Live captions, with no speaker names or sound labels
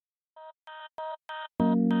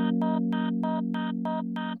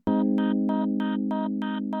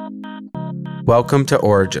Welcome to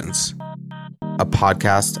Origins, a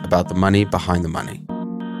podcast about the money behind the money.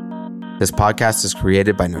 This podcast is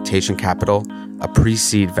created by Notation Capital, a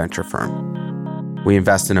pre-seed venture firm. We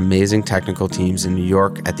invest in amazing technical teams in New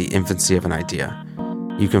York at the infancy of an idea.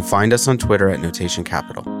 You can find us on Twitter at Notation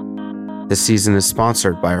Capital. This season is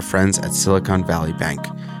sponsored by our friends at Silicon Valley Bank,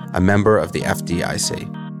 a member of the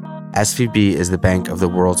FDIC. SVB is the bank of the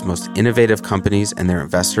world's most innovative companies and their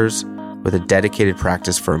investors, with a dedicated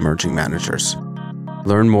practice for emerging managers.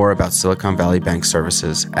 Learn more about Silicon Valley Bank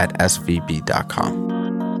services at svb.com.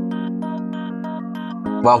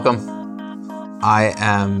 Welcome. I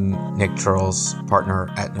am Nick Charles, partner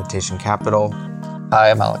at Notation Capital. Hi,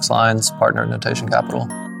 I'm Alex Lyons, partner at Notation Capital.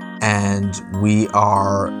 And we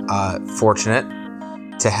are fortunate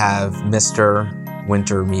to have Mr.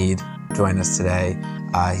 Winter Mead join us today.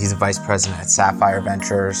 He's a vice president at Sapphire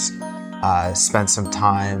Ventures. Spent some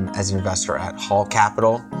time as an investor at Hall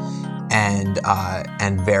Capital, and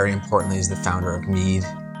very importantly is the founder of Mead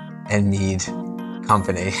and Mead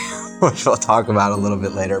Company, which we'll talk about a little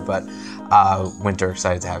bit later. But Winter,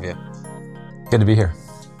 excited to have you. Good to be here.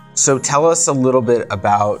 So tell us a little bit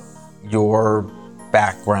about your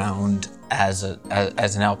background as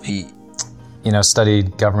an LP.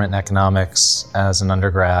 Studied government and economics as an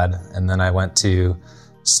undergrad, and then I went to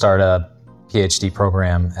start a PhD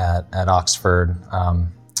program at Oxford.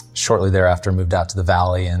 Shortly thereafter, moved out to the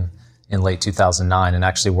Valley in late 2009, and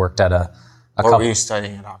actually worked at a What were you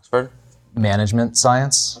studying at Oxford? Management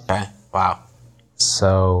science. Okay, wow.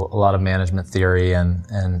 So a lot of management theory and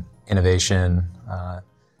innovation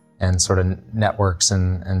and sort of networks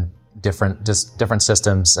and different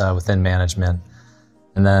systems within management.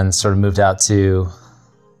 And then sort of moved out to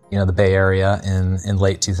the Bay Area in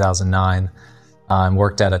late 2009.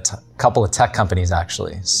 Worked at a couple of tech companies,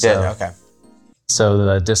 actually. Okay. So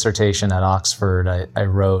the dissertation at Oxford, I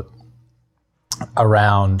wrote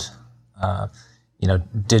around,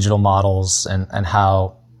 digital models and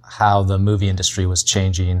how the movie industry was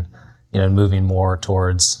changing, moving more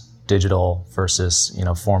towards digital versus,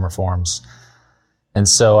 former forms. And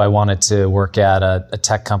so I wanted to work at a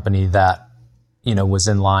tech company that, was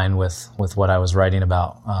in line with what I was writing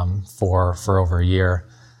about for over a year,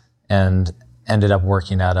 and ended up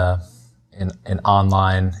working at an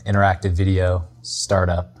online interactive video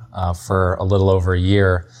startup for a little over a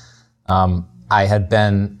year. I had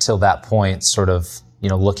been till that point sort of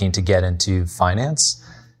looking to get into finance,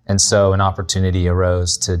 and so an opportunity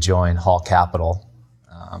arose to join Hall Capital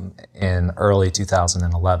in early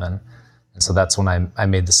 2011, and so that's when I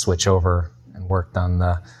made the switch over and worked on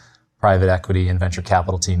the private equity and venture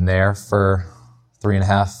capital team there for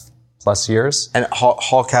 3.5+ years. And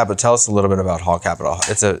Hall Capital, tell us a little bit about Hall Capital.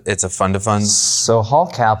 It's a fund of funds. So Hall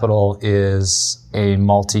Capital is a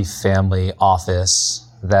multi-family office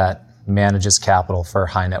that manages capital for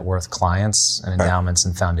high net worth clients and endowments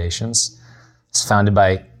and foundations. It's founded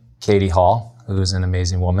by Katie Hall, who's an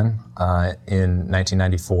amazing woman, in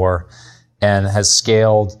 1994, and has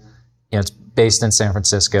scaled. It's based in San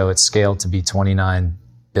Francisco. It's scaled to be $29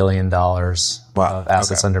 billion of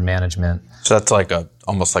assets under management. So that's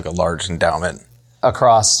almost like a large endowment.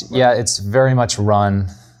 Across, it's very much run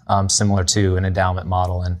similar to an endowment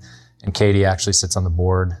model. And Katie actually sits on the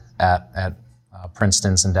board at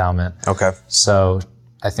Princeton's endowment. Okay. So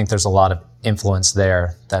I think there's a lot of influence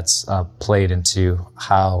there that's played into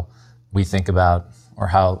how we think about, or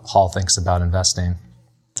how Hall thinks about investing.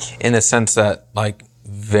 In the sense that,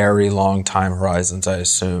 very long time horizons, I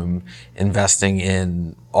assume, investing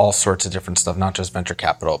in all sorts of different stuff, not just venture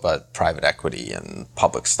capital, but private equity and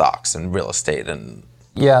public stocks and real estate and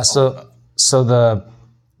so the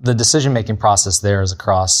decision-making process there is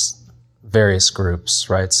across various groups,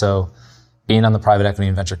 right? So being on the private equity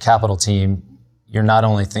and venture capital team, you're not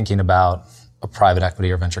only thinking about a private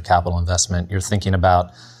equity or venture capital investment, you're thinking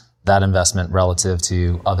about that investment relative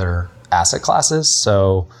to other asset classes.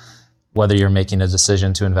 So whether you're making a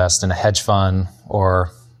decision to invest in a hedge fund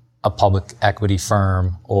or a public equity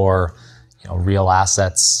firm or real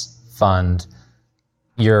assets fund,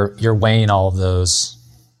 you're weighing all of those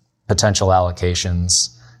potential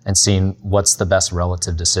allocations and seeing what's the best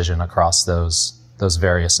relative decision across those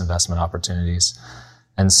various investment opportunities.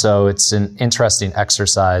 And so it's an interesting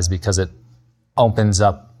exercise because it opens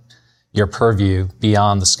up your purview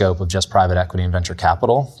beyond the scope of just private equity and venture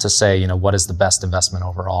capital to say, what is the best investment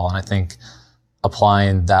overall? And I think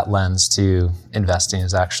applying that lens to investing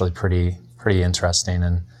is actually pretty interesting,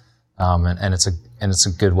 and it's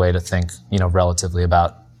a good way to think, relatively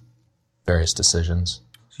about various decisions.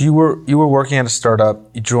 You were working at a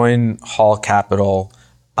startup. You joined Hall Capital.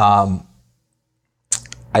 I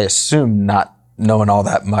assume not knowing all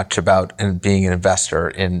that much about and being an investor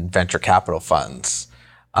in venture capital funds.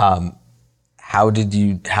 How did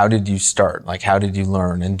you start? Like, how did you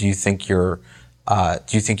learn? And do you think your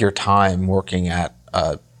time working at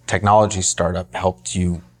a technology startup helped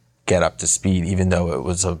you get up to speed, even though it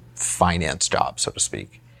was a finance job, so to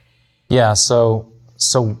speak? Yeah. So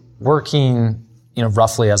working,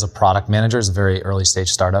 roughly as a product manager is a very early stage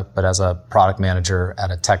startup, but as a product manager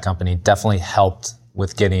at a tech company definitely helped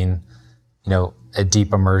with getting, a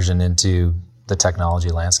deep immersion into the technology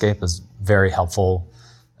landscape. It was very helpful,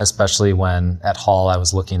 especially when at Hall I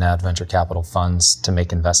was looking at venture capital funds to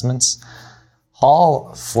make investments.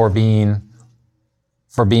 Hall, for being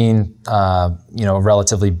a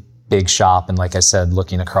relatively big shop, and like I said,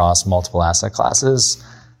 looking across multiple asset classes,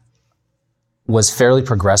 was fairly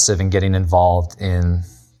progressive in getting involved in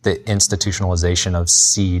the institutionalization of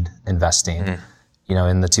seed investing,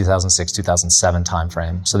 in the 2006-2007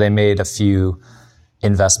 timeframe. So they made a few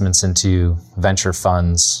investments into venture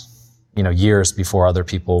funds, years before other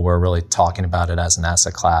people were really talking about it as an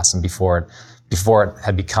asset class, and before it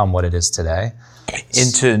had become what it is today.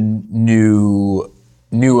 Into new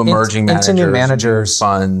emerging managers, into new managers,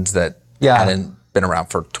 funds that hadn't been around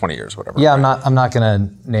for 20 years, whatever. Yeah, right? I'm not going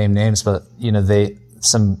to name names, but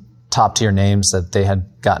some top tier names that they had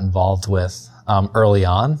got involved with early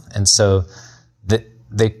on, and so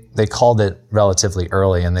they called it relatively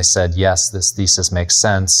early, and they said, yes, this thesis makes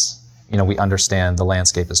sense. We understand the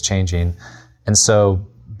landscape is changing, and so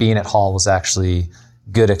being at Hall was actually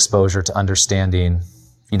good exposure to understanding,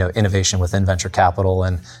 innovation within venture capital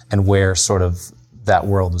and where sort of that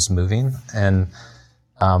world was moving. And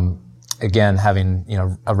again, having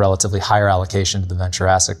a relatively higher allocation to the venture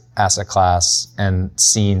asset class and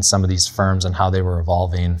seeing some of these firms and how they were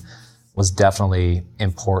evolving was definitely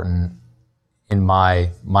important in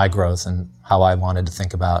my growth and how I wanted to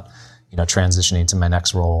think about transitioning to my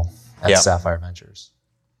next role at Sapphire Ventures.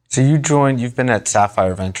 So you've been at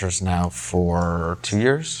Sapphire Ventures now for 2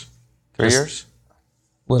 years, 3 years?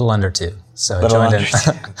 A little under 2. So I joined in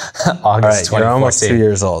August 2014. You're almost 2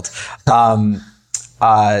 years old.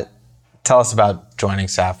 Tell us about joining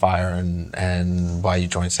Sapphire and why you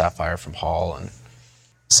joined Sapphire from Hall.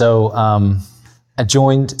 So I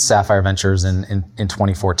joined Sapphire Ventures in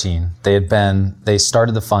 2014. They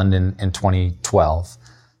started the fund in 2012.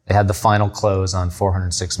 They had the final close on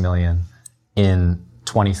 $406 million in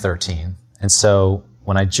 2013. And so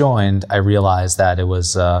when I joined, I realized that it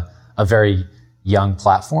was a very young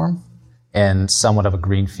platform and somewhat of a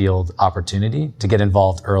greenfield opportunity to get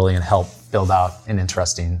involved early and help build out an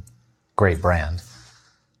interesting, great brand.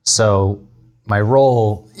 So my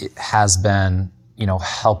role has been,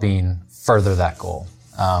 helping further that goal.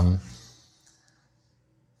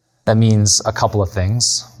 That means a couple of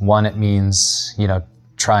things. One, it means,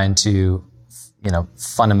 trying to,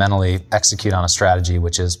 fundamentally execute on a strategy,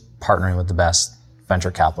 which is partnering with the best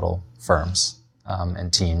venture capital firms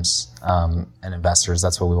and teams and investors.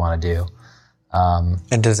 That's what we want to do.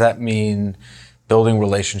 And does that mean building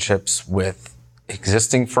relationships with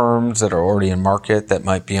existing firms that are already in market that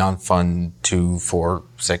might be on fund 2, 4,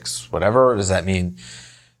 6, whatever? Or does that mean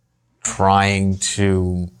trying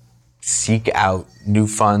to seek out new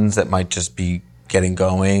funds that might just be getting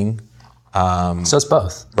going? So it's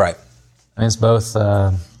both. Right. I mean, it's both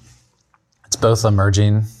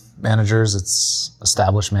emerging managers, it's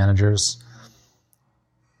established managers.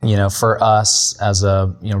 For us as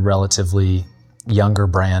a relatively younger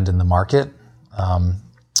brand in the market,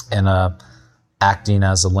 and acting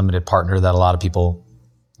as a limited partner that a lot of people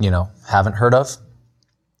haven't heard of,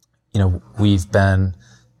 we've been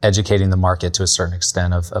educating the market to a certain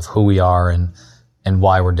extent of who we are and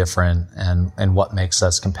why we're different and what makes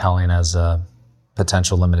us compelling as a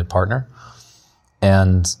potential limited partner.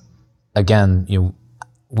 And again,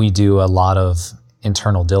 we do a lot of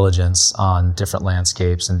internal diligence on different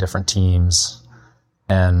landscapes and different teams,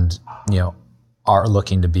 and are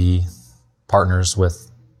looking to be partners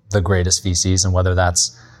with the greatest VCs, and whether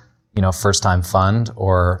that's first time fund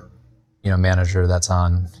or manager that's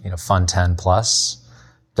on fund 10 plus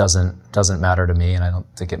doesn't matter to me, and I don't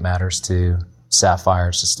think it matters to Sapphire.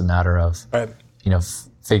 It's just a matter of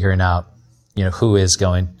figuring out who is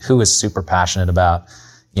super passionate about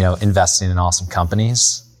investing in awesome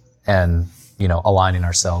companies and aligning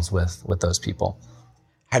ourselves with those people.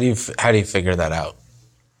 How do you figure that out?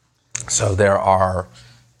 So there are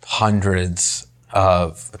hundreds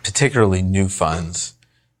of particularly new funds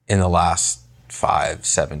in the last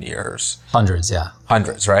 5-7 years. Hundreds, yeah.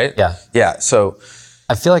 Hundreds, right? Yeah. Yeah. So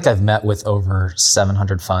I feel like I've met with over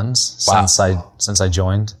 700 funds since I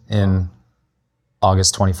joined in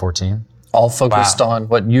August 2014. All focused on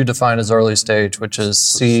what you define as early stage, which is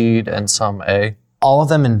seed and some A. All of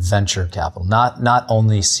them in venture capital, not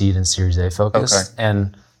only seed and Series A focused. Okay.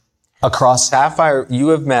 And across Sapphire, you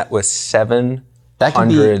have met with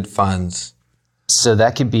 700 funds. So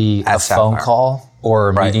that could be a phone call or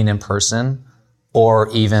a meeting in person, or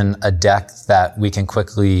even a deck that we can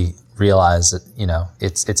quickly realize that,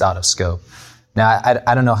 it's out of scope. Now,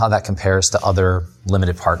 I don't know how that compares to other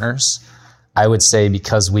limited partners. I would say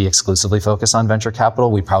because we exclusively focus on venture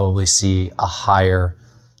capital, we probably see a higher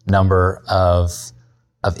number of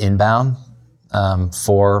inbound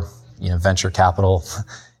for venture capital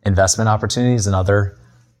investment opportunities than other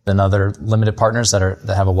limited partners that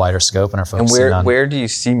have a wider scope and are focusing on. And where do you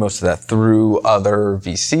see most of that? Through other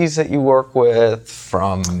VCs that you work with,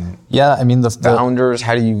 from the founders?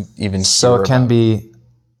 How do you even? So it can be,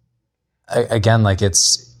 again, like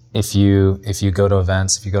it's. If you go to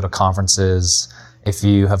events, if you go to conferences, if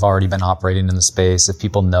you have already been operating in the space, if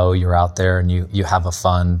people know you're out there and you have a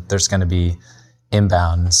fund, there's going to be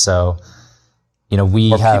inbound. So,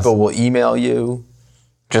 people will email you,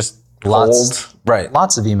 just lots of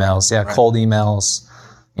emails, cold emails,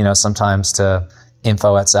 sometimes to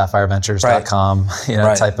info@sapphireventures.com,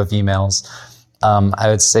 type of emails. I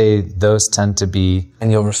would say those tend to be,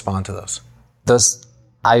 and you'll respond to those.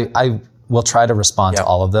 We'll try to respond to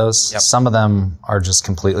all of those. Yep. Some of them are just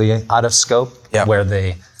completely out of scope, where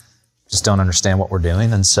they just don't understand what we're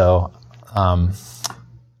doing. And so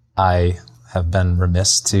I have been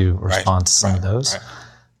remiss to respond to some of those. Right.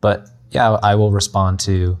 But I will respond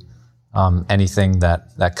to anything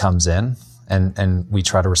that comes in. And we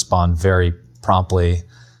try to respond very promptly.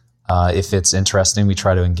 If it's interesting, we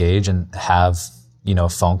try to engage and have a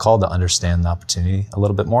phone call to understand the opportunity a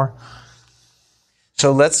little bit more.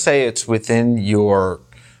 So let's say it's within your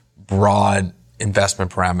broad investment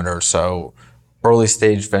parameters. So early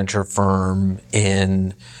stage venture firm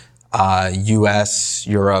in US,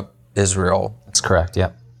 Europe, Israel. That's correct,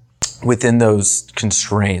 yeah. Within those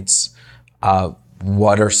constraints,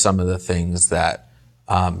 what are some of the things that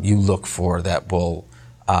you look for that will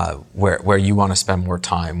where you want to spend more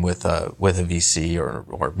time with a VC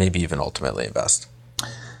or maybe even ultimately invest?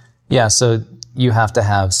 Yeah, so you have to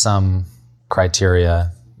have some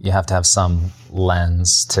criteria, you have to have some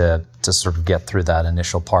lens to sort of get through that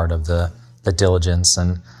initial part of the diligence.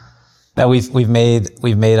 And now we've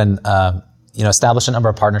established a number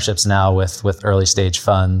of partnerships now with early stage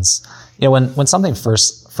funds. When something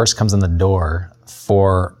first comes in the door,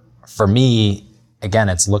 for me, again,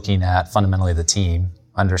 it's looking at fundamentally the team,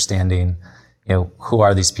 understanding, who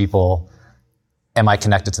are these people? Am I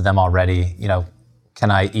connected to them already?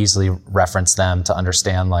 Can I easily reference them to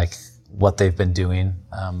understand what they've been doing?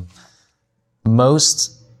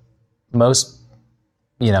 Most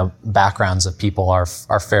backgrounds of people are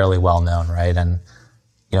fairly well known, right? And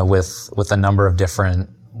with a number of different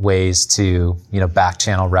ways to back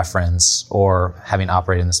channel reference, or having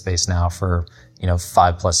operated in the space now for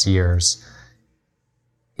 5+ years,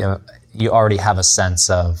 you already have a sense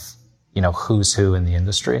of who's who in the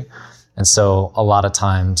industry. And so a lot of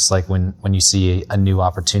times, like when you see a new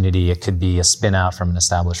opportunity, it could be a spin out from an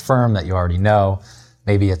established firm that you already know.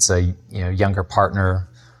 Maybe it's a younger partner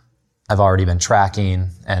I've already been tracking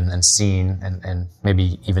and seen and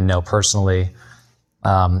maybe even know personally.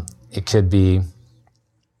 It could be,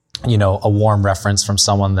 a warm reference from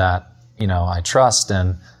someone that, I trust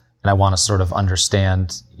and I want to sort of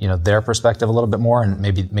understand, their perspective a little bit more, and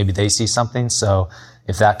maybe they see something. So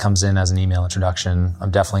if that comes in as an email introduction, I'm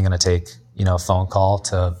definitely going to take, a phone call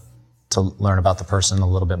to learn about the person a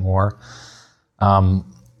little bit more.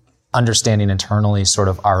 Understanding internally sort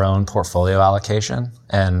of our own portfolio allocation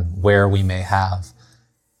and where we may have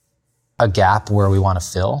a gap where we want to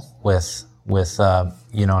fill with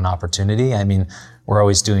an opportunity. I mean, we're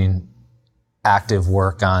always doing active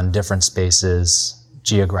work on different spaces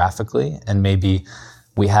geographically, and maybe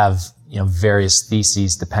we have various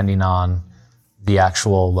theses depending on the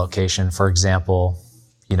actual location. For example,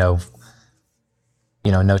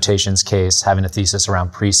 Notation's case, having a thesis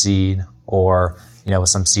around pre-seed, or with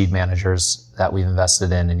some seed managers that we've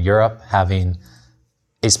invested in Europe, having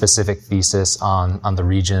a specific thesis on the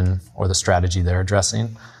region or the strategy they're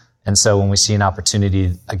addressing. And so when we see an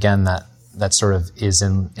opportunity, again, that sort of is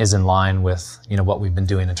in line with what we've been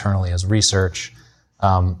doing internally as research,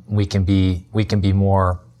 we can be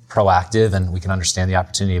more proactive, and we can understand the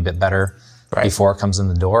opportunity a bit better before it comes in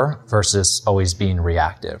the door, versus always being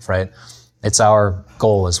reactive, right? It's our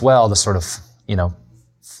goal as well to sort of,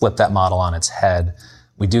 flip that model on its head.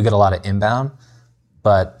 We do get a lot of inbound,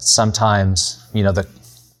 But sometimes,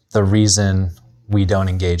 the reason we don't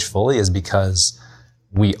engage fully is because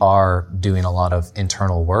we are doing a lot of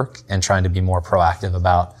internal work and trying to be more proactive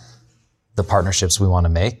about the partnerships we want to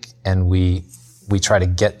make. And we try to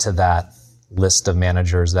get to that list of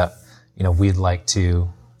managers that, we'd like to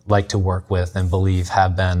work with and believe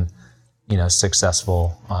have been,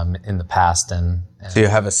 successful in the past. And so you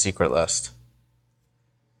have a secret list?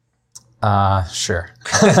 Sure.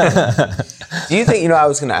 Do you think, I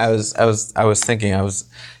was thinking,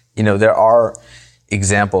 there are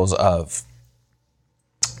examples of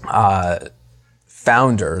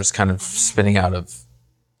founders kind of spinning out of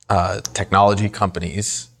technology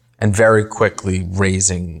companies and very quickly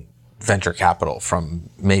raising venture capital from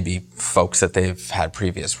maybe folks that they've had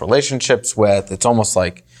previous relationships with. It's almost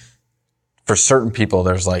like for certain people,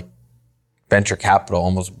 there's like venture capital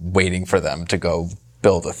almost waiting for them to go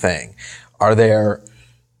build a thing. Are there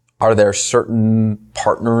certain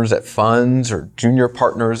partners at funds or junior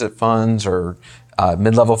partners at funds or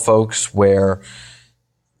mid-level folks where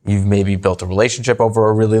you've maybe built a relationship over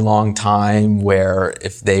a really long time where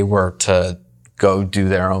if they were to go do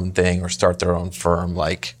their own thing or start their own firm,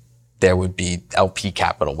 like there would be LP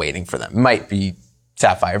capital waiting for them? It might be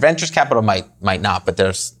Sapphire Ventures capital, might not, but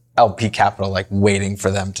there's LP capital like waiting for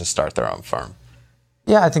them to start their own firm.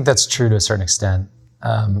 Yeah, I think that's true to a certain extent.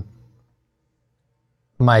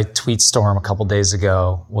 My tweet storm a couple days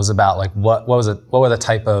ago was about like what were the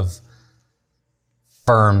type of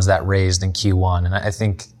firms that raised in Q1, and I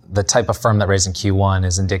think the type of firm that raised in Q1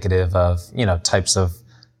 is indicative of types of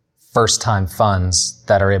first-time funds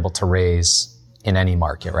that are able to raise in any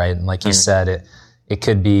market, right? And like you said, it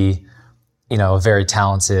could be a very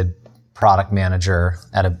talented product manager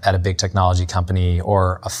at a big technology company,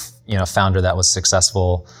 or a founder that was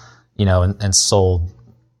successful, and sold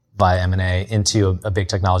by M&A into a big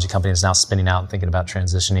technology company is now spinning out and thinking about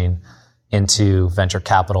transitioning into venture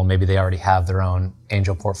capital. Maybe they already have their own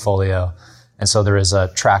angel portfolio. And so there is a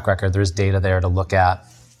track record, there's data there to look at.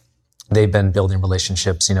 They've been building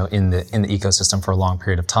relationships, in the ecosystem for a long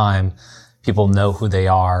period of time. People know who they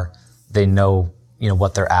are. They know,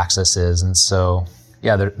 what their access is. And so,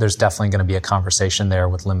 yeah, there's definitely going to be a conversation there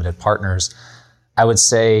with limited partners. I would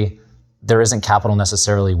say there isn't capital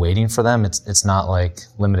necessarily waiting for them. It's not like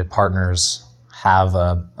limited partners have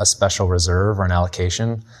a special reserve or an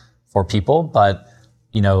allocation for people. But,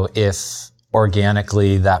 if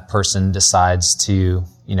organically that person decides to,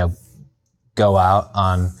 go out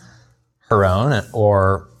on her own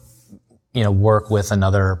or, work with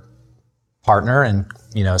another partner and,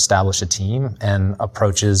 establish a team and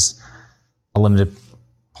approaches a limited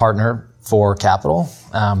partner for capital,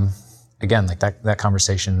 again, like that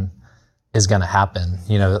conversation is going to happen.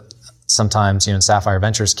 Sometimes, in Sapphire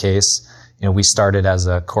Ventures case, we started as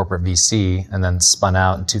a corporate VC and then spun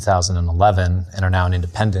out in 2011 and are now an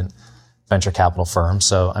independent venture capital firm.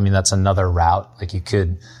 So, that's another route. Like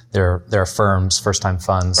there are firms, first-time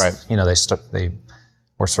funds, right. They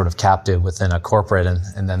were sort of captive within a corporate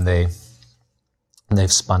and then they've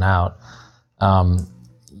spun out.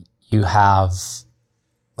 You have,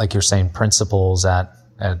 like you're saying, principals at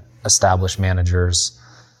established managers,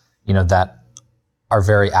 that are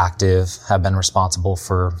very active, have been responsible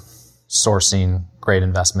for sourcing great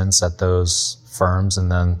investments at those firms. And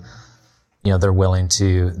then, they're willing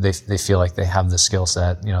to, they feel like they have the skill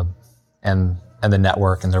set, and the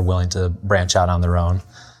network, and they're willing to branch out on their own.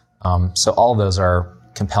 So all of those are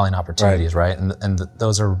compelling opportunities, right? And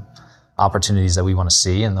those are opportunities that we want to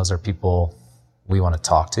see, and those are people we want to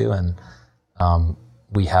talk to. And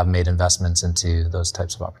we have made investments into those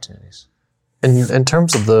types of opportunities. In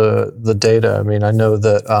terms of the data, I know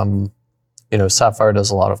that Sapphire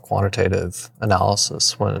does a lot of quantitative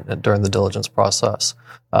analysis during the diligence process,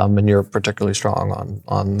 and you're particularly strong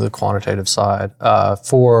on the quantitative side.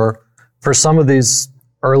 For some of these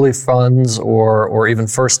early funds or even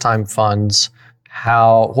first time funds,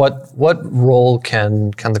 what role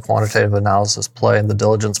can the quantitative analysis play in the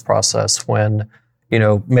diligence process when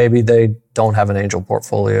maybe they don't have an angel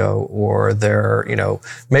portfolio, or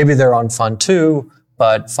maybe they're on fund 2,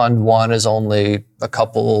 but fund 1 is only a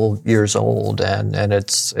couple years old, and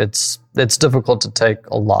it's difficult to take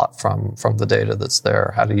a lot from the data that's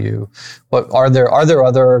there. Are there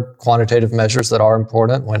other quantitative measures that are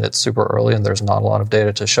important when it's super early and there's not a lot of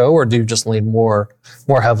data to show, or do you just lean more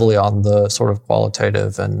heavily on the sort of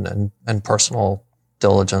qualitative and personal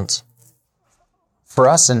diligence? For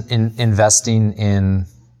us, in investing in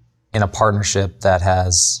a partnership that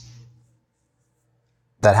has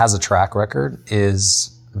a track record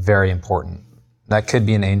is very important. That could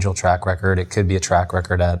be an angel track record. It could be a track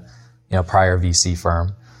record at prior VC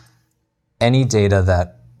firm. any data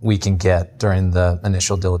that we can get during the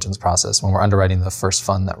initial diligence process when we're underwriting the first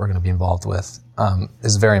fund that we're going to be involved with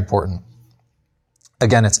is very important.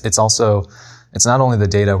 Again, it's not only the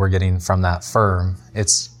data we're getting from that firm,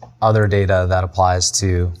 it's other data that applies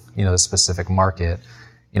to, the specific market.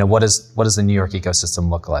 What does the New York ecosystem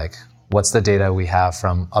look like? What's the data we have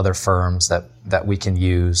from other firms that we can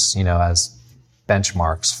use, as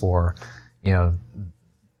benchmarks for,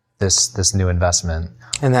 this new investment?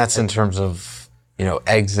 And that's in terms of,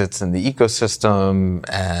 exits in the ecosystem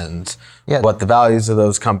and what the values of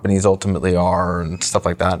those companies ultimately are and stuff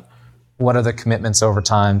like that. What are the commitments over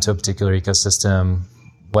time to a particular ecosystem?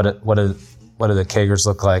 What do the CAGRs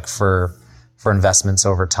look like for investments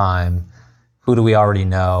over time? Who do we already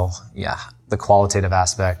know? Yeah, the qualitative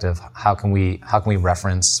aspect of how can we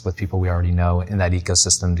reference with people we already know in that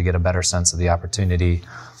ecosystem to get a better sense of the opportunity.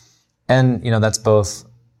 And that's both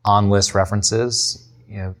on-list references,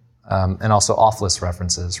 and also off-list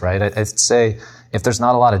references, right? I'd say if there's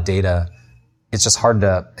not a lot of data, it's hard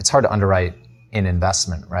to underwrite an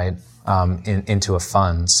investment, right? Into a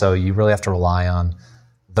fund. So you really have to rely on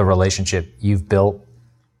the relationship you've built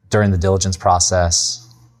during the diligence process,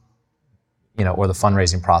 or the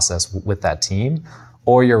fundraising process with that team,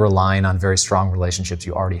 or you're relying on very strong relationships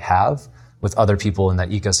you already have with other people in that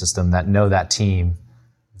ecosystem that know that team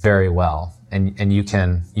very well, and you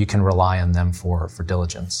can rely on them for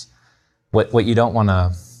diligence. What you don't want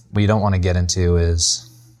to get into is,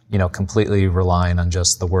 completely relying on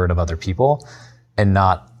just the word of other people and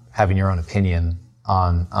not having your own opinion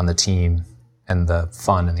on the team and the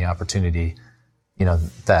fund and the opportunity,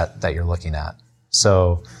 that you're looking at.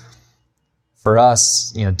 So for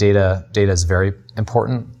us, data is very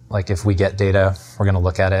important. Like if we get data, we're going to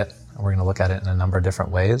look at it, and we're going to look at it in a number of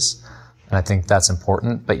different ways. And I think that's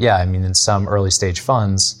important. But yeah, in some early stage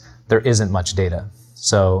funds, there isn't much data.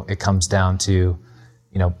 So it comes down to,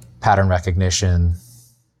 pattern recognition,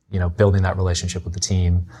 building that relationship with the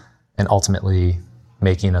team, and ultimately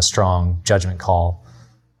making a strong judgment call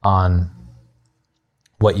on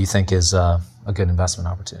what you think is a good investment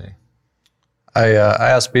opportunity. I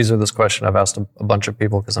asked Beezer this question. I've asked a bunch of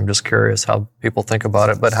people because I'm just curious how people think about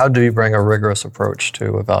it. But how do you bring a rigorous approach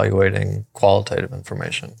to evaluating qualitative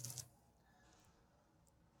information?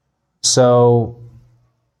 So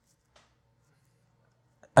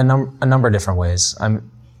a number of different ways. I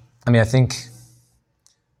think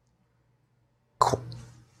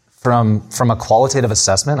from a qualitative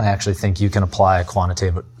assessment, I actually think you can apply a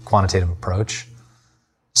quantitative approach.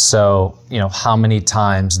 So, how many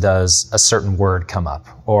times does a certain word come up?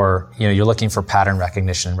 Or, you're looking for pattern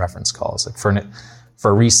recognition in reference calls. Like for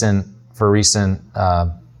a recent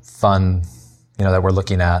fund, that we're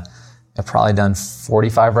looking at, I've probably done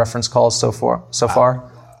 45 reference calls so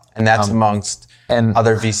far. And that's amongst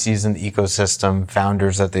other VCs in the ecosystem,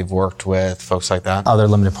 founders that they've worked with, folks like that. Other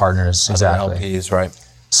limited partners, exactly. Other LPs, right?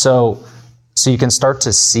 So you can start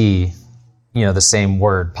to see, the same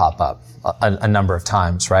word pop up a number of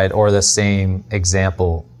times, right? Or the same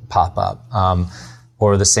example pop up,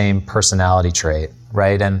 or the same personality trait,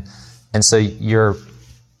 right? And so you're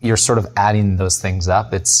sort of adding those things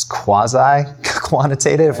up. It's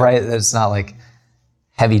quasi-quantitative, right? It's not like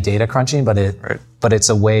heavy data crunching, but it's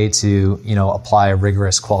a way to, apply a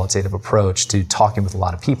rigorous qualitative approach to talking with a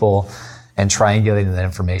lot of people and triangulating that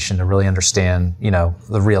information to really understand,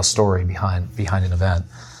 the real story behind an event.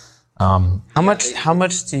 How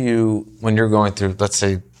much do you, when you're going through, let's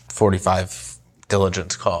say 45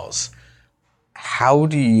 diligence calls, how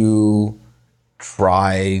do you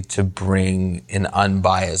try to bring an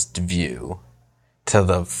unbiased view to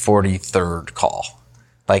the 43rd call?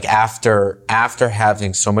 Like after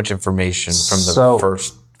having so much information from the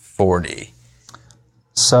first 40.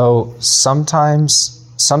 So sometimes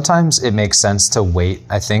it makes sense to wait,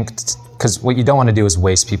 I think, because what you don't want to do is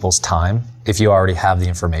waste people's time if you already have the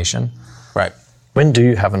information. Right. When do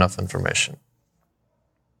you have enough information?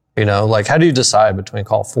 How do you decide between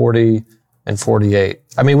call 40 and 48?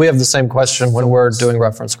 We have the same question when we're doing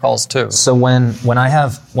reference calls too. So when I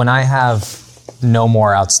have no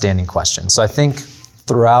more outstanding questions. So I think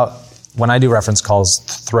when I do reference calls,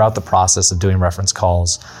 throughout the process of doing reference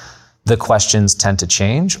calls, the questions tend to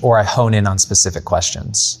change, or I hone in on specific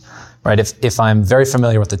questions, right? If I'm very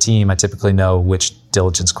familiar with the team, I typically know which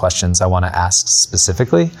diligence questions I want to ask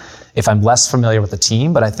specifically. If I'm less familiar with the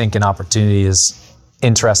team, but I think an opportunity is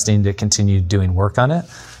interesting to continue doing work on it,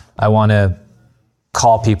 I want to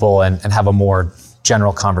call people and have a more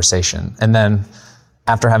general conversation. And then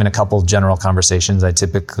after having a couple general conversations, I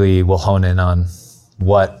typically will hone in on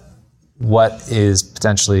what is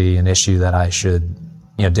potentially an issue that I should,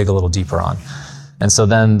 dig a little deeper on. And so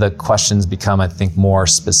then the questions become, I think, more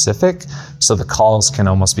specific. So the calls can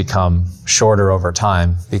almost become shorter over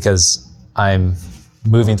time because I'm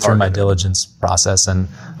moving through my diligence process and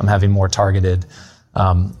I'm having more targeted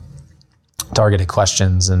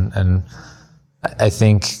questions. And I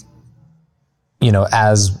think,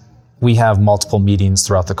 as we have multiple meetings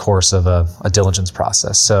throughout the course of a diligence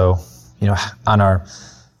process. So,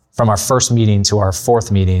 from our first meeting to our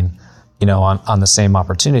fourth meeting, on the same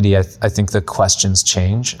opportunity, I think the questions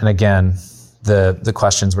change. And again, the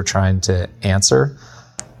questions we're trying to answer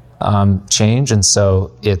change. And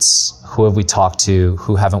so it's who have we talked to?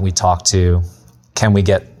 Who haven't we talked to? Can we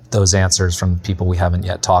get those answers from people we haven't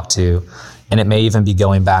yet talked to? And it may even be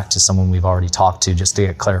going back to someone we've already talked to just to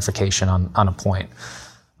get clarification on a point.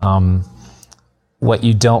 What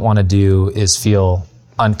you don't want to do is feel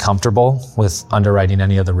uncomfortable with underwriting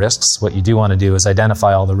any of the risks. What you do want to do is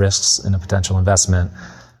identify all the risks in a potential investment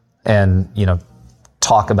and,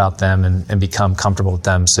 talk about them and become comfortable with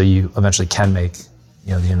them so you eventually can make,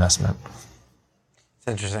 the investment. It's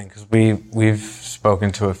interesting because we've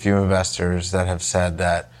spoken to a few investors that have said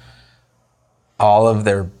that all of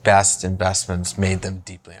their best investments made them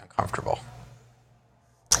deeply uncomfortable.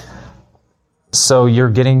 So you're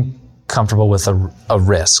getting comfortable with a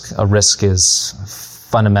risk. A risk is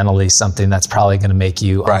fundamentally something that's probably going to make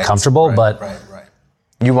you uncomfortable, but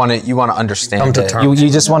you want to understand it. You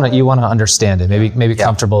just want to understand it. Maybe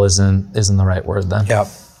comfortable isn't the right word then. Yeah.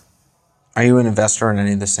 Are you an investor in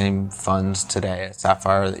any of the same funds today at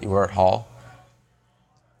Sapphire that you were at Hall?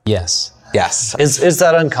 Yes. Yes. Is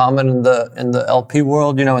that uncommon in the LP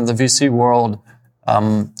world? In the VC world,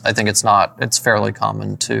 I think it's fairly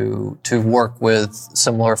common to work with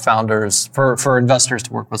similar founders, for investors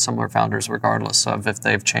to work with similar founders regardless of if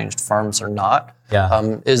they've changed firms or not.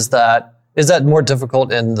 Yeah. Is that more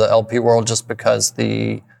difficult in the LP world just because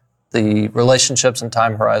the relationships and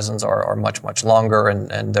time horizons are much, much longer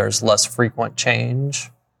and there's less frequent change?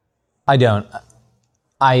 I don't.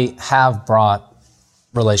 I have brought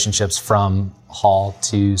relationships from Hall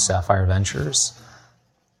to Sapphire Ventures.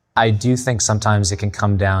 I do think sometimes it can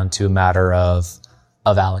come down to a matter of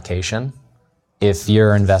allocation. If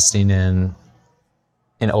you're investing in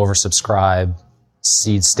an oversubscribed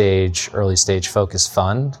seed stage, early stage focused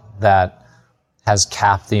fund that has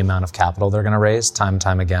capped the amount of capital they're going to raise time and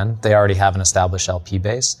time again, they already have an established LP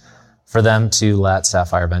base. For them to let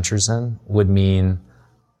Sapphire Ventures in would mean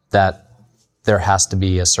that there has to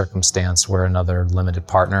be a circumstance where another limited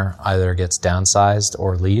partner either gets downsized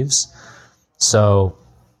or leaves. So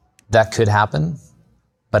that could happen.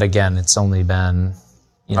 But again, it's only been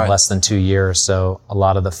less than 2 years. So a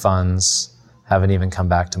lot of the funds haven't even come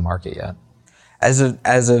back to market yet. As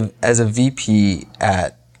a VP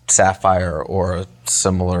at Sapphire or a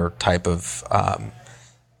similar type of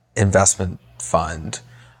investment fund,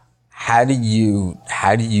 how do you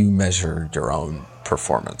measure your own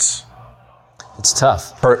performance? It's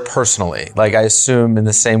tough. Personally, like I assume in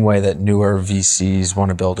the same way that newer VCs want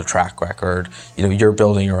to build a track record, you're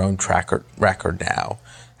building your own track record now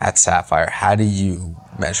at Sapphire. How do you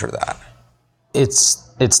measure that?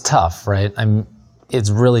 It's tough, right? It's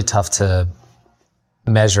really tough to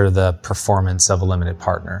measure the performance of a limited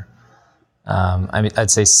partner. I'd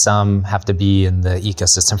say some have to be in the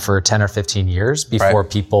ecosystem for 10 or 15 years before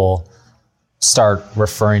people start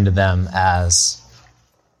referring to them as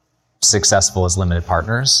successful as limited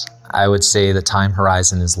partners. I would say the time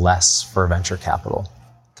horizon is less for a venture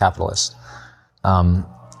capitalist. A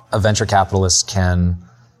venture capitalist can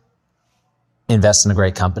invest in a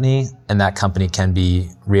great company, and that company can be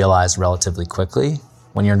realized relatively quickly.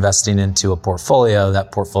 When you're investing into a portfolio,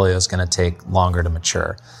 that portfolio is going to take longer to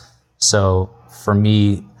mature. So for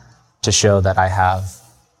me to show that I have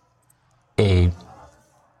a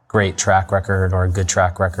great track record or a good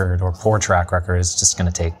track record or poor track record is just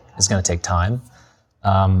going to take time.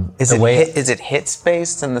 Is it hits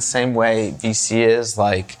based in the same way VC is?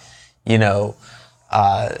 Like, a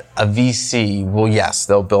VC, well, yes,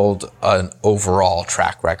 they'll build an overall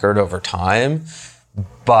track record over time,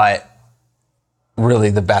 but really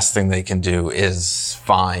the best thing they can do is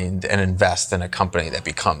find and invest in a company that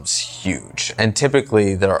becomes huge. And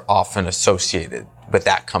typically they're often associated with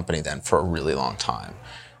that company then for a really long time.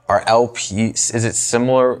 Are LPs, is it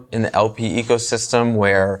similar in the LP ecosystem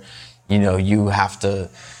where, you have to,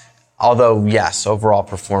 although yes, overall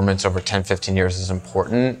performance over 10, 15 years is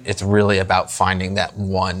important, it's really about finding that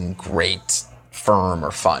one great firm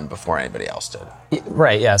or fund before anybody else did.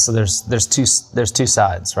 Right, yeah, so there's two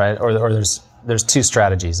sides, right? Or there's two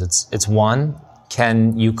strategies. It's one,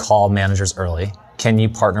 can you call managers early? Can you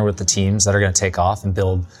partner with the teams that are going to take off and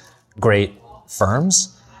build great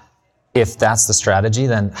firms? if that's the strategy,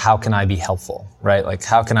 then how can I be helpful, right? Like,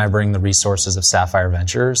 how can I bring the resources of Sapphire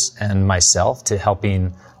Ventures and myself to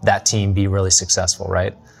helping that team be really successful,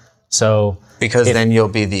 right? So because then you'll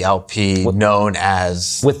be the LP known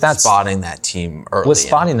as spotting that team early. With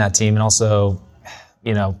spotting that team, and also,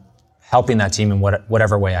 helping that team in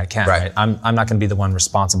whatever way I can. Right. I'm not going to be the one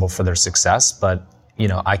responsible for their success, but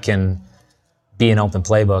I can be an open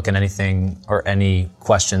playbook, and anything or any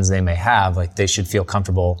questions they may have, like, they should feel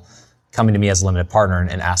comfortable coming to me as a limited partner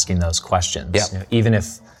and asking those questions. Yep. Even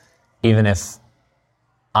if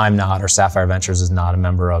I'm not, or Sapphire Ventures is not a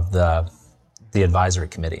member of the advisory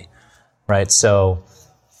committee, right? So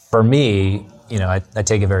for me, I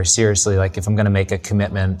take it very seriously. Like, if I'm going to make a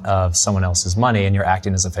commitment of someone else's money and you're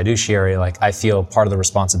acting as a fiduciary, like, I feel part of the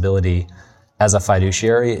responsibility as a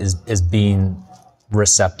fiduciary is being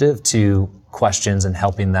receptive to questions and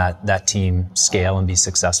helping that team scale and be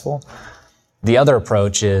successful. The other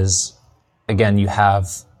approach is, again, you have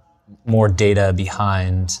more data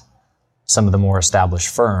behind some of the more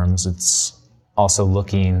established firms. It's also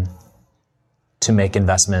looking to make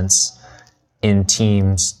investments in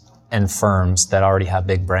teams and firms that already have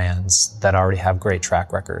big brands, that already have great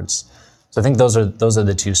track records. So I think those are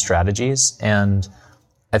the two strategies. And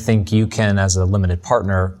I think you can, as a limited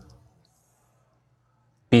partner,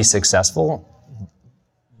 be successful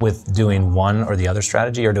with doing one or the other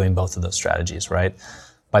strategy, or doing both of those strategies, right?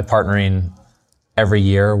 By partnering every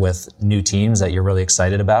year with new teams that you're really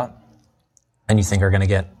excited about and you think are going to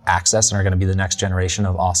get access and are going to be the next generation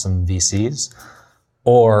of awesome VCs,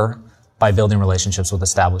 or by building relationships with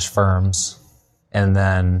established firms and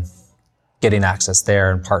then getting access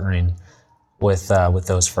there and partnering with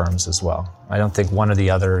those firms as well. I don't think one or the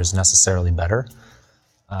other is necessarily better.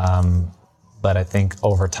 But I think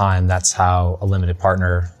over time, that's how a limited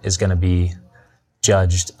partner is going to be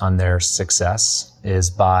judged on their success,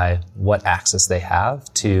 is by what access they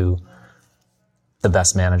have to the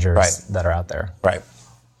best managers that are out there. Right.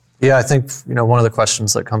 Yeah, I think one of the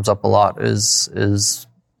questions that comes up a lot is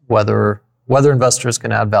whether investors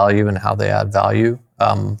can add value and how they add value.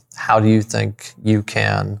 How do you think you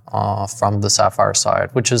can from the Sapphire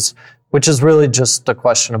side, which is really just a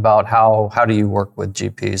question about how do you work with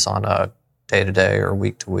GPs on a day-to-day or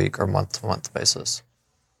week-to-week or month-to-month basis?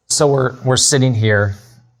 So we're sitting here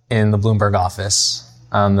in the Bloomberg office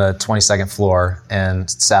on the 22nd floor, and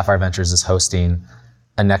Sapphire Ventures is hosting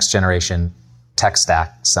a next generation tech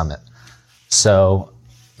stack summit. So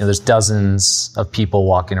there's dozens of people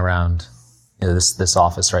walking around this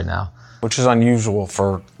office right now. Which is unusual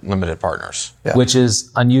for limited partners. Yeah. Which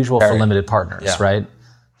is unusual for limited partners, right?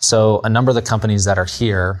 So a number of the companies that are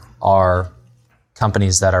here are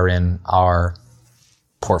companies that are in our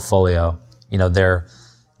portfolio. They're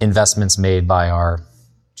investments made by our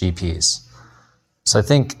GPs. So I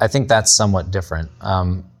think that's somewhat different.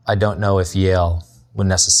 I don't know if Yale would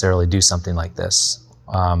necessarily do something like this,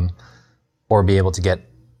 or be able to get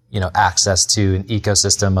access to an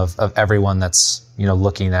ecosystem of everyone that's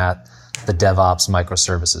looking at the DevOps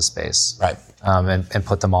microservices space, right? And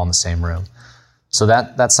put them all in the same room. So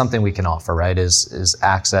that's something we can offer, right? Is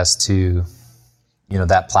access to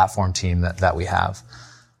that platform team that we have.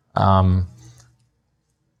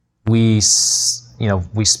 We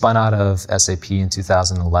spun out of SAP in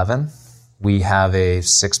 2011. We have a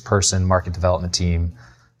 6-person market development team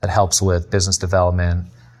that helps with business development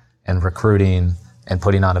and recruiting and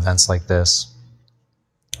putting on events like this,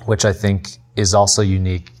 which I think is also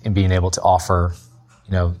unique in being able to offer,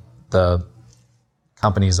 the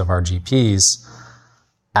companies of our GPs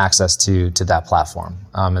access to that platform.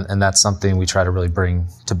 And that's something we try to really bring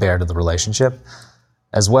to bear to the relationship.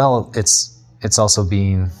 As well, it's also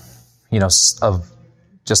being, of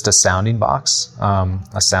just a sounding box,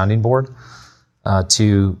 a sounding board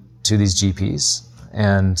to these GPs.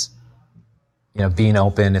 And, being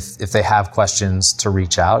open, if they have questions, to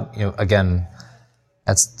reach out. Again,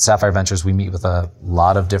 at Sapphire Ventures, we meet with a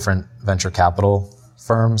lot of different venture capital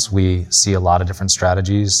firms. We see a lot of different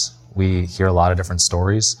strategies. We hear a lot of different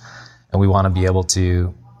stories, and we want to be able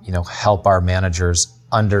to, help our managers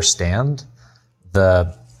understand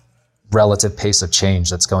the relative pace of change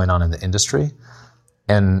that's going on in the industry,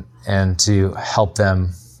 and to help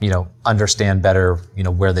them, understand better,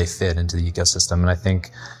 where they fit into the ecosystem. And I think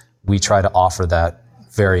we try to offer that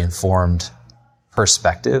very informed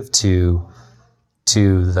perspective to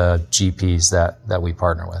the GPs that we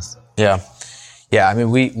partner with. Yeah. I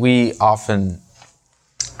mean, we often,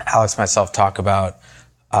 Alex and myself, talk about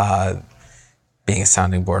being a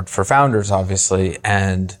sounding board for founders, obviously,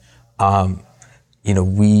 and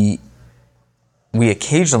we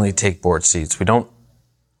occasionally take board seats. We don't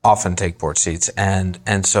often take board seats,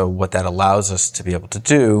 and so what that allows us to be able to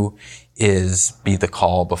do is be the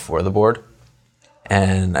call before the board.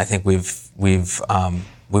 And I think we've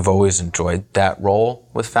always enjoyed that role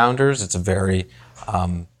with founders. It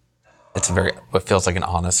feels like an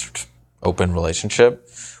honest, open relationship.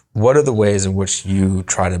 What are the ways in which you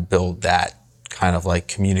try to build that kind of like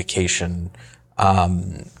communication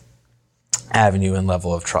avenue and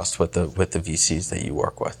level of trust with the VCs that you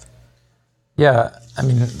work with? Yeah, I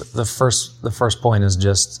mean, the first point is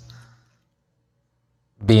just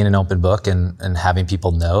being an open book and having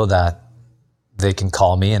people know that they can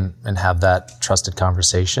call me and have that trusted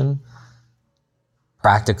conversation.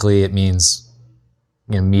 Practically, it means,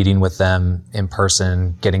 meeting with them in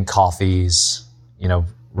person, getting coffees,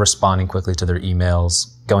 responding quickly to their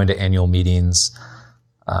emails, going to annual meetings,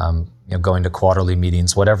 going to quarterly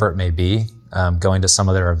meetings, whatever it may be, going to some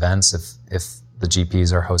of their events if the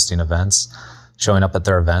GPs are hosting events, showing up at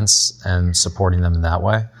their events and supporting them in that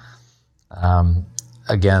way.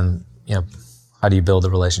 Again, how do you build a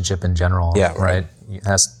relationship in general? Yeah, right. It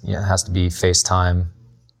has to be FaceTime,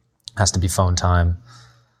 has to be phone time.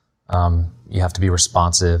 You have to be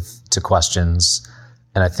responsive to questions.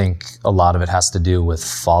 And I think a lot of it has to do with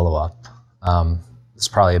follow-up. It's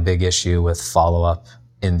probably a big issue with follow-up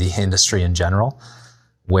in the industry in general,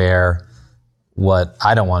 where what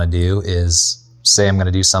I don't want to do is say I'm going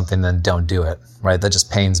to do something, then don't do it, right? That just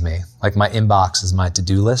pains me. Like, my inbox is my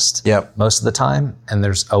to-do list most of the time, and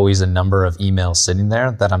there's always a number of emails sitting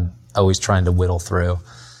there that I'm always trying to whittle through.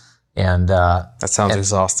 And that sounds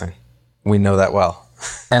exhausting. We know that well.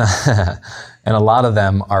 And a lot of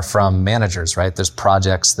them are from managers, right? There's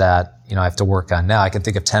projects that, I have to work on now. I can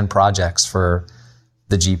think of 10 projects for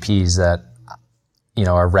the GPs that,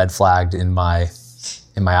 are red flagged in my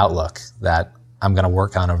Outlook that I'm going to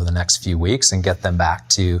work on over the next few weeks and get them back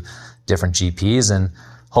to different GPs. And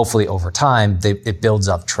hopefully over time, it builds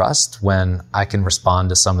up trust when I can respond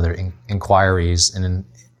to some of their inquiries in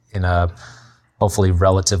a hopefully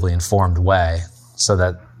relatively informed way, so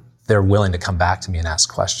that they're willing to come back to me and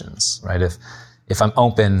ask questions, right? If I'm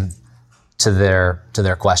open to their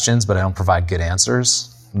questions, but I don't provide good answers,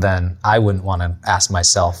 then I wouldn't want to ask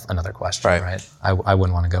myself another question, right? I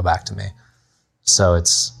wouldn't want to go back to me. So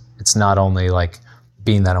it's not only like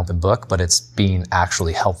being that open book, but it's being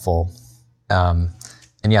actually helpful. And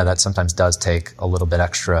yeah, that sometimes does take a little bit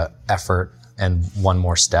extra effort and one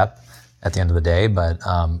more step at the end of the day, but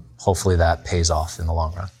hopefully that pays off in the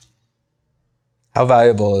long run. How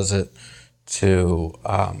valuable is it to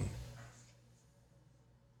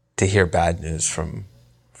hear bad news from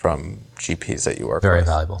GPs that you work with? Very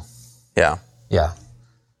valuable. Yeah. Yeah.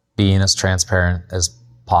 Being as transparent as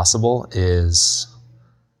possible is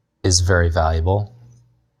very valuable,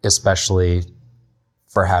 especially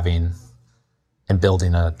for having and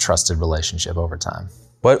building a trusted relationship over time.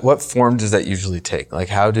 What form does that usually take? Like,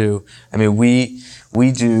 we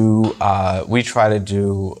try to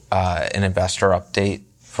do an investor update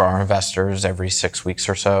for our investors every 6 weeks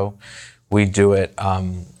or so. We do it,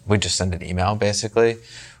 we just send an email basically.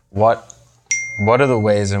 What are the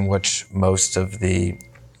ways in which most of your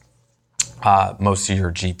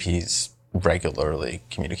GPs regularly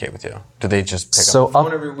communicate with you? Do they just pick up the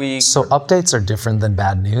phone every week? So updates are different than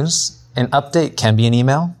bad news. An update can be an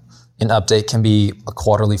email. An update can be a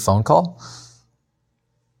quarterly phone call.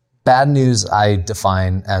 Bad news I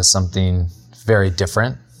define as something very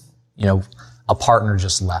different. A partner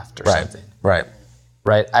just left or something. Right.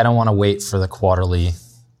 I don't want to wait for the quarterly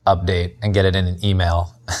update and get it in an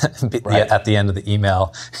email. At the end of the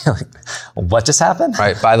email, like, what just happened?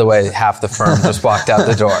 Right. By the way, half the firm just walked out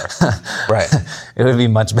the door. Right. It would be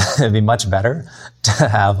much better to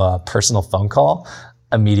have a personal phone call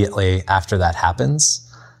immediately after that happens.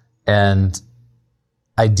 And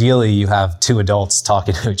ideally, you have two adults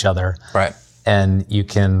talking to each other. Right. And you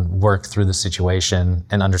can work through the situation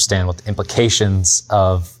and understand what the implications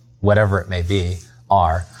of whatever it may be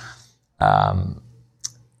are.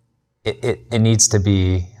 It needs to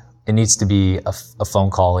be a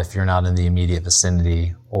phone call if you're not in the immediate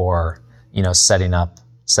vicinity, or setting up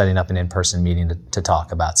an in-person meeting to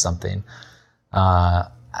talk about something. I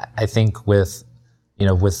think with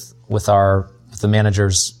the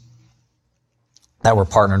managers that we're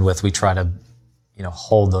partnered with, we try to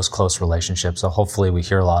hold those close relationships. So hopefully we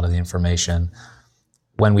hear a lot of the information.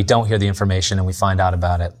 When we don't hear the information and we find out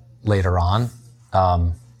about it later on,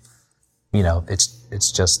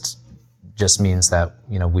 it's just means that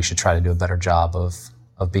we should try to do a better job of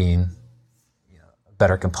being a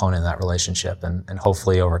better component in that relationship, and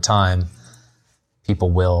hopefully over time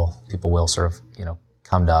people will sort of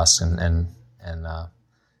come to us and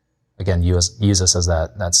again, use us as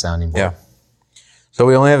that sounding board. Yeah. So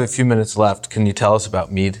we only have a few minutes left. Can you tell us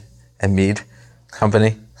about Mead and Mead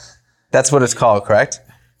Company? That's what it's called, correct?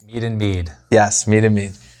 Mead and Mead. Yes, Mead and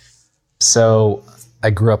Mead. So I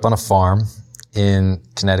grew up on a farm in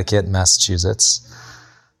Connecticut and Massachusetts.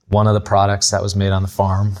 One of the products that was made on the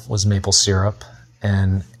farm was maple syrup.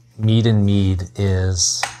 And Mead and Mead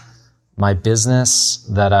is my business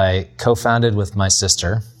that I co-founded with my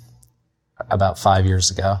sister about 5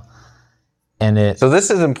 years ago. And so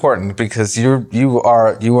this is important because you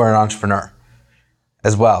are an entrepreneur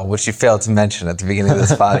as well, which you failed to mention at the beginning of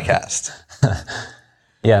this podcast.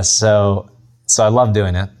 Yeah, so I love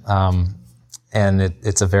doing it, and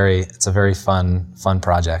it's a very fun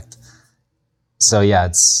project. So yeah,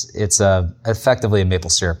 it's effectively a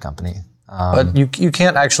maple syrup company. But you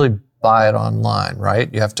can't actually buy it online,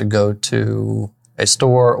 right? You have to go to a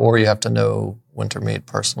store, or you have to know Winter Mead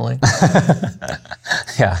personally.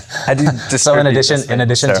 Yeah. How do you so in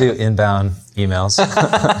addition to inbound emails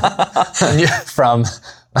from.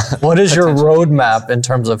 What is your roadmap in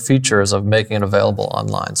terms of features of making it available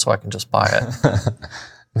online so I can just buy it?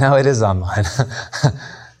 No, it is online.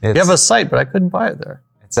 You have a site, but I couldn't buy it there.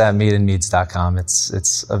 It's at meadandmeads.com.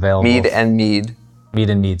 It's available. Mead and Mead.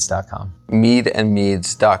 Meadandmeads.com.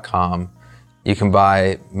 Meadandmeads.com. You can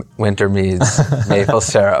buy Winter Mead's maple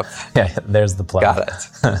syrup. Yeah, there's the plug. Got it.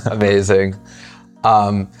 Amazing.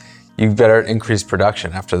 You better increase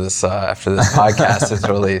production after this podcast is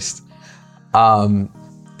released.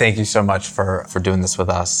 Thank you so much for doing this with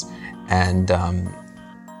us, and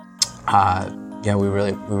yeah, we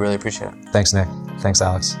really appreciate it. Thanks, Nick. Thanks,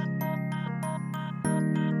 Alex.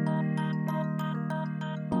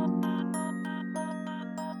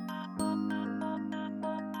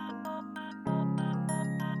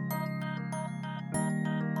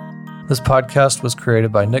 This podcast was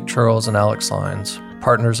created by Nick Charles and Alex Lines,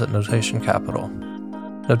 partners at Notation Capital.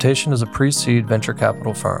 Notation is a pre-seed venture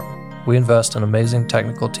capital firm. We invest in amazing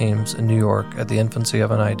technical teams in New York at the infancy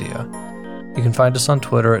of an idea. You can find us on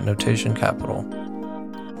Twitter at Notation Capital.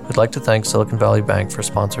 We'd like to thank Silicon Valley Bank for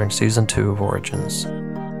sponsoring Season 2 of Origins.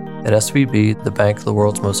 At SVB, the bank of the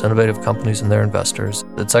world's most innovative companies and their investors,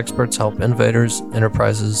 its experts help innovators,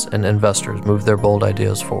 enterprises, and investors move their bold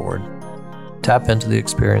ideas forward. Tap into the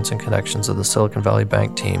experience and connections of the Silicon Valley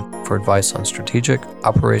Bank team for advice on strategic,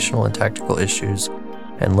 operational, and tactical issues,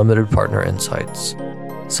 and limited partner insights.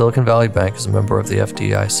 Silicon Valley Bank is a member of the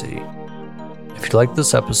FDIC. If you liked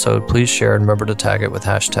this episode, please share and remember to tag it with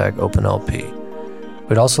 #OpenLP.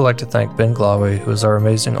 We'd also like to thank Ben Glawe, who is our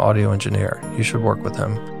amazing audio engineer. You should work with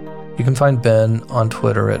him. You can find Ben on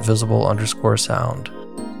Twitter at visible_sound.